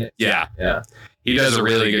Joaquin Phoenix. Yeah. Yeah. He does a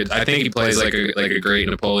really good. I think he plays like a great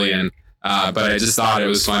Napoleon. But I just thought it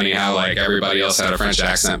was funny how like everybody else had a French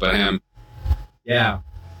accent but him. Yeah.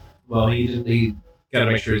 Well, he got to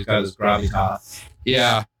make sure he's got his gravitas.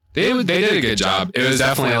 Yeah, they did a good job. It was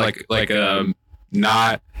definitely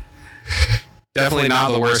definitely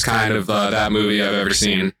not the worst kind of that movie I've ever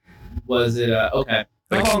seen. Was it okay?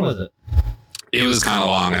 How long was it? It was kind of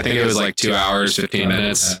long. I think it was like 2 hours, 15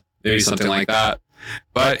 minutes, maybe something like that.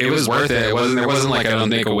 But it was worth it. There wasn't like, I don't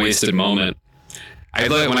think, a wasted moment.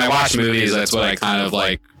 When I watch movies, that's what I kind of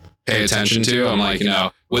like pay attention to. I'm like,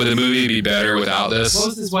 would the movie be better without this? What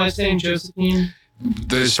was his wife's name? Josephine?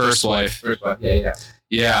 His first wife. First wife. Yeah.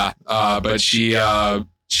 Yeah. But she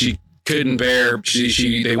couldn't bear.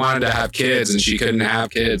 They wanted to have kids, and she couldn't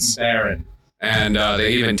have kids. Baron. And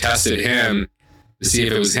they even tested him to see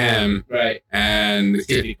if it was him. Right. And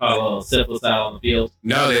See if he caught a little syphilis out on the field.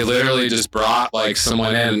 no, they literally just brought like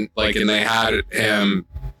someone in, like, and they had him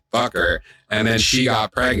fuck her, and then she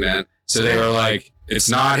got pregnant. So they were like, "It's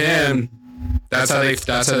not him." That's how they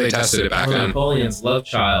tested it back then. Napoleon's love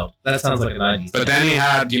child. That sounds like a 90s. But then he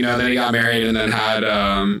had, then he got married, and then had,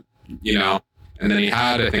 and then he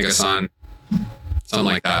had, I think, a son, something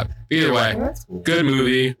like that. Either way, That's cool. good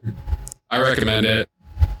movie. I recommend it.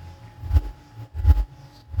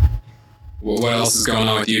 What else is going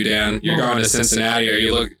on with you, Dan? You're going to Cincinnati. Are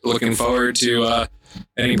you looking forward to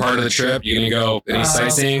any part of the trip? You gonna go any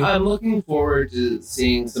sightseeing? I'm looking forward to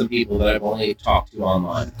seeing some people that I've only talked to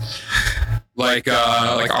online. Like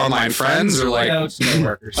online friends or like? No, just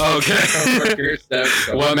coworkers. Okay. Coworkers. No,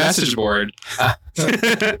 What message board?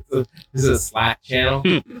 This is a Slack channel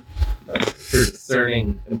for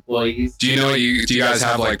discerning employees. Do you guys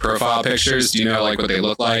have like profile pictures? Do you know like what they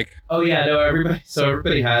look like? Oh yeah, no,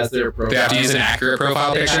 everybody has their profile. They have to use an accurate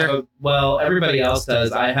profile picture? Well, everybody else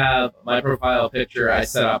does. I have my profile picture I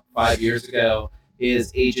set up 5 years ago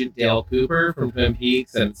is Agent Dale Cooper from Twin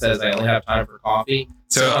Peaks, and it says I only have time for coffee.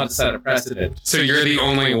 So I want to set a precedent. So you're the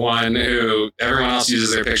only one who everyone else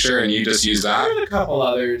uses their picture and you just use that? There's a couple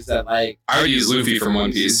others that like. I would use Luffy from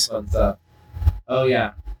One Piece. Fun stuff. Oh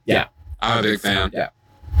yeah. I'm a big fan. Yeah.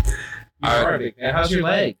 You are a big fan. How's your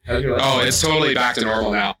leg? Oh, it's totally back to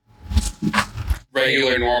normal now.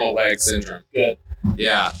 Regular normal leg syndrome. good.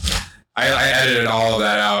 Yeah. I edited all of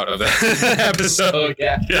that out of the episode. Oh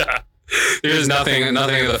yeah. Yeah. There's nothing of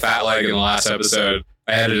the fat leg in the last episode.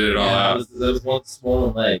 I edited it all out. That was one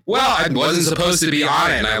swollen leg. Well, I wasn't supposed to be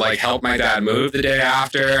on it. And I like helped my dad move the day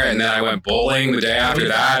after, and then I went bowling the day after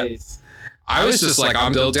that. Nice. I was just like,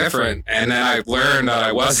 I'm built different. And then I learned that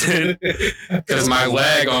I wasn't because my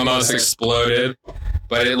leg almost exploded.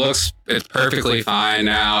 But it's perfectly fine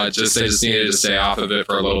now. I just needed to stay off of it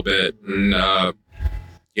for a little bit. And,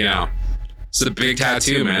 you know, it's a big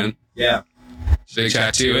tattoo, man. Yeah. Big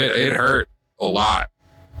tattoo. It hurt a lot.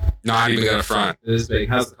 Not even gonna front. It is big.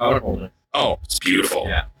 How's the collar holding? Oh, it's beautiful.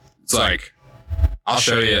 Yeah. It's like, I'll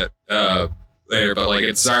show you it later, but like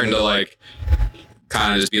it's starting to like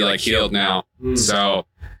kind of just be like healed now. So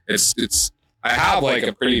it's I have like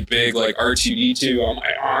a pretty big like R2D2 on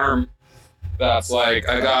my arm that's like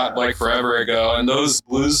I got like forever ago, and those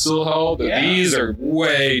blues still hold, but these are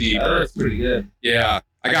way deeper. That's pretty good. Yeah.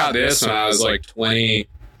 I got this when I was like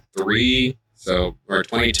 23, or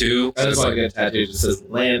 22. I just want to get a tattoo that just says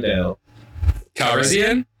Lando.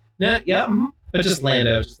 Calrissian? No, yeah, but just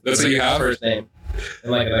Lando. Just That's what you have? First name.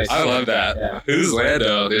 And like a nice I love that. Yeah. Who's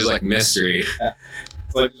Lando? There's like mystery.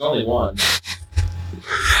 It's like there's only one.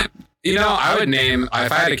 You know, if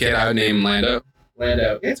I had a kid, I would name Lando.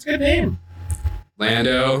 Lando. It's a good name.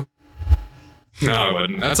 Lando. No, I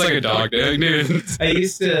wouldn't. That's like a dog name, dude. I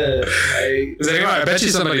bet you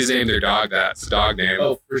somebody's named their dog that. It's a dog name.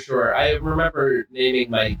 Oh, for sure. I remember naming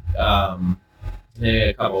my naming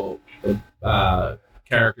a couple of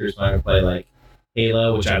characters when I would play like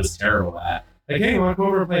Halo, which I was terrible at. Like, hey, you want to come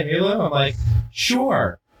over and play Halo? I'm like,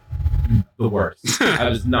 sure. The worst. I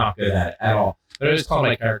was not good at it at all. But I just called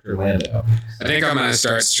my character Lando. I think I'm gonna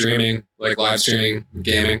start streaming, like live streaming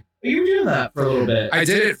gaming. You were doing that for a little bit. I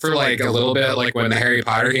did it for like a little bit, like when the Harry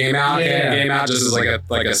Potter came out, just as like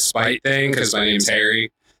a spite thing, because my name's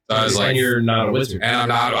Harry. So I was like, and you're not a wizard.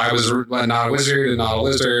 And I was not a wizard, not a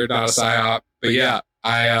lizard, not a psyop. But yeah,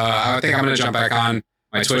 I think I'm gonna jump back on.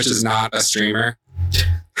 My Twitch is not a streamer.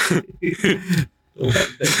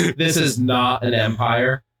 This is not an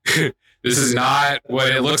empire. This is not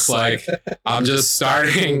what it looks like. I'm just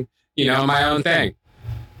starting, my own thing.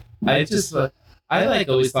 I like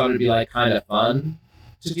always thought it'd be like kind of fun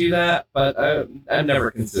to do that, but I'm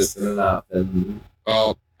never consistent enough. And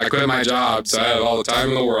well, I quit my job, so I have all the time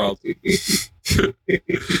in the world.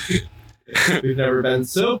 We've never been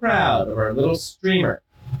so proud of our little streamer.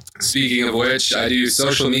 Speaking of which, I do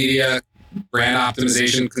social media brand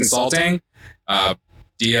optimization consulting.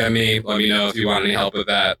 DM me, let me know if you want any help with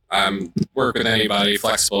that. Work with anybody,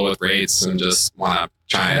 flexible with rates, and just want to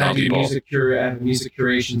try and help people. I have a music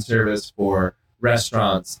curation service for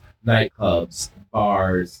restaurants, nightclubs,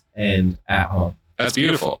 bars, and at home. That's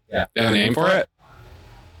beautiful. Yeah. You have a name for it?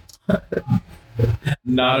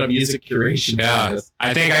 Not a music curation service.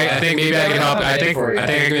 I think maybe I can help. I think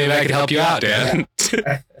maybe I can help you out, Dan.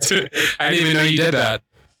 I didn't even know you did that.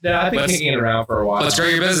 No, I've been kicking it around for a while. Let's grow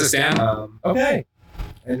your business, Dan. Okay.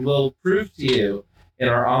 And we'll prove to you in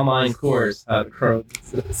our online course how to grow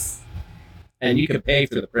business. And you can pay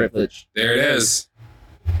for the privilege. There it is.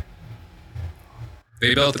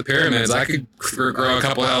 They built the pyramids. I could grow a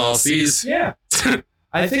couple LLCs. Yeah.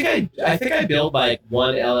 I think I build like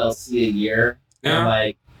one LLC a year. Yeah. And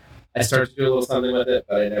like I started to do a little something with it,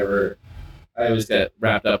 but I always get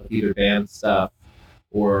wrapped up with either band stuff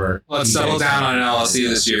or let's settle down on an LLC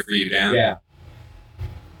this year for you, Dan. Yeah.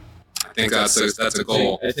 I think that's a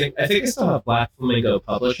goal. I think I still have Black Flamingo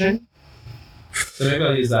Publishing. So maybe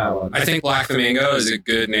I'll use that one. I think Black Flamingo is a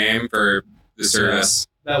good name for the service.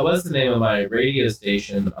 Yeah. That was the name of my radio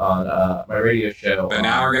station on my radio show. But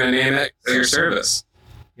now we're gonna name it your service.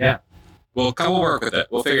 Yeah. We'll work with it.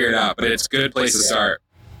 We'll figure it out. But it's a good place to start.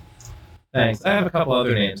 Thanks. I have a couple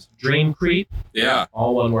other names. Dream Creep. Yeah.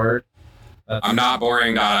 All one word. I'm not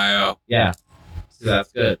boring.io. Yeah. So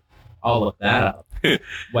that's good. I'll look that up. You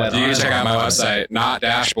can check out my website,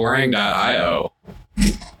 not-boring.io.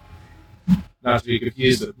 Not to be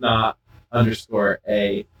confused with _a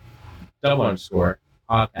podcast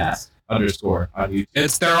 _ on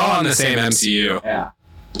YouTube. They're all in the same MCU.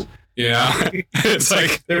 Yeah. It's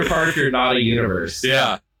like they're part of your not a universe.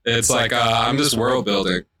 Yeah. It's like I'm just world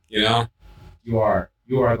building, You are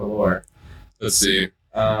the lore. Let's see.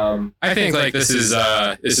 I think like this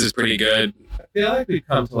is pretty good. I feel like we've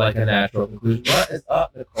come to like a natural conclusion. What is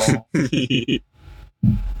up, Nicole?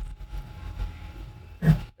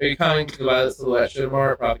 Are you coming to buy the Silhouette Show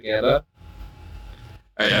tomorrow at Propaganda?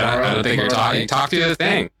 I don't think you're talking. Talk to the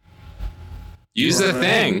thing. Use the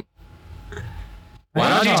thing. Why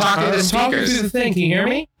don't you talk to the I'm talking speakers? through the thing. Can you hear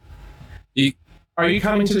me? Are you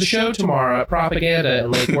coming to the show tomorrow at Propaganda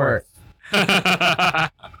in Lake Worth?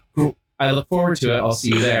 Cool. I look forward to it. I'll see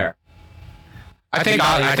you there. I think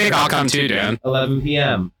I'll come too, Dan. 11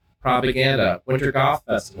 p.m. Propaganda Winter Golf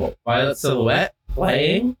Festival. Violet Silhouette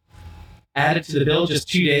playing. Added to the bill just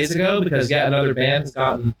 2 days ago because yet another band has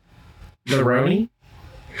gotten the Roni.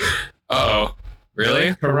 Uh-oh.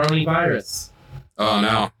 Really? Coronavirus. Oh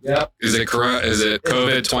no. Yep. Is it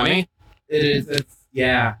COVID-20? It is.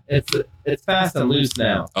 It's fast and loose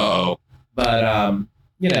now. Uh-oh. But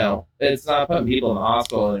it's not putting people in the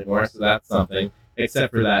hospital anymore, so that's something.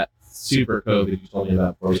 Except for that super COVID you told me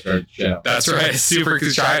about before we started the show. That's right. Super.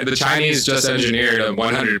 The Chinese just engineered a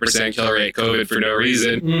 100% kill rate COVID for no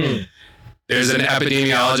reason. There's an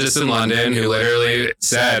epidemiologist in London who literally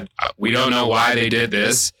said, "We don't know why they did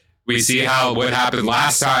this. We see what happened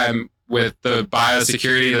last time with the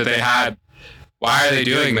biosecurity that they had. Why are they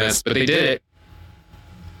doing this? But they did it.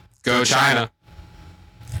 Go China."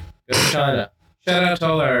 Go China. Shout out to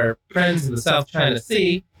all our friends in the South China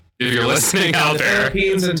Sea. If you're listening out the there.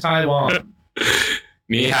 Philippines and Taiwan.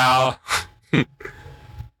 Ni hao.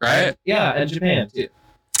 Right? Yeah, and Japan too.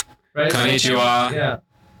 Right? Konnichiwa. Yeah.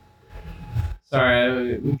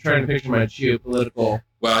 Sorry, I'm trying to picture my geopolitical.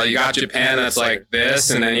 Well, you got Japan that's like this,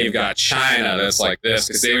 and then you've got China that's like this,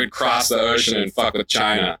 because they would cross the ocean and fuck with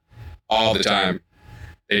China all the time.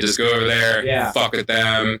 They just go over there, fuck with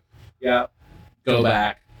them. Yeah. Go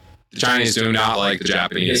back. The Chinese do not like the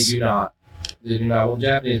Japanese. They do not. Well, the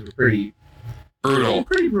Japanese were pretty brutal.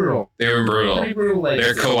 Pretty brutal. They were brutal. Pretty brutal.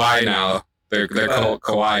 They're kawaii now. They're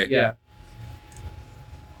kawaii. Yeah.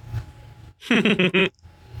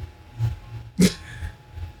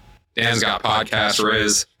 Dan's got podcast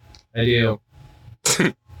Riz. I do.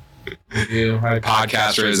 I do.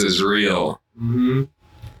 Podcast Riz is real. Mm-hmm.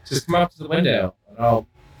 Just come up to the window and I'll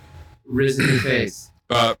Riz in your face.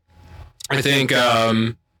 But I think,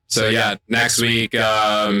 so yeah, next week,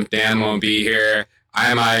 Dan won't be here.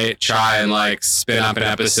 I might try and spin up an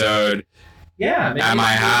episode at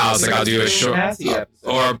my house. I'll do a short,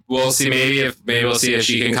 or we'll see maybe we'll see if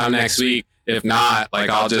she can come next week. If not,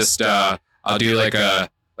 I'll just, I'll do a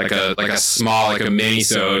small, a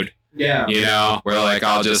mini-sode. Yeah. Where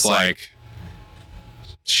I'll just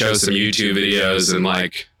show some YouTube videos and I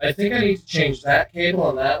think I need to change that cable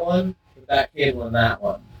on that one with that cable on that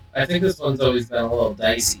one. I think this one's always been a little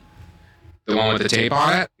dicey. The one with the tape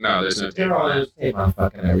on it? No, there's no tape on it. There's tape on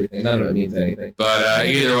fucking everything. None of it means anything. But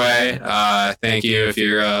either way, thank you if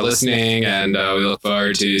you're listening, and we look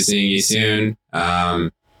forward to seeing you soon. We're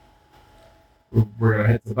going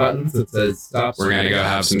to hit the buttons that says stop. We're going to go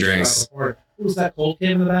have some drinks. Who's that cold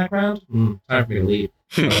kid in the background? Time for me to leave.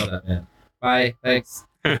 I love that, man. Bye. Thanks.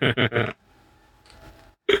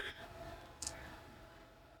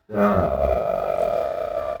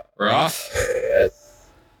 We're off? Yes.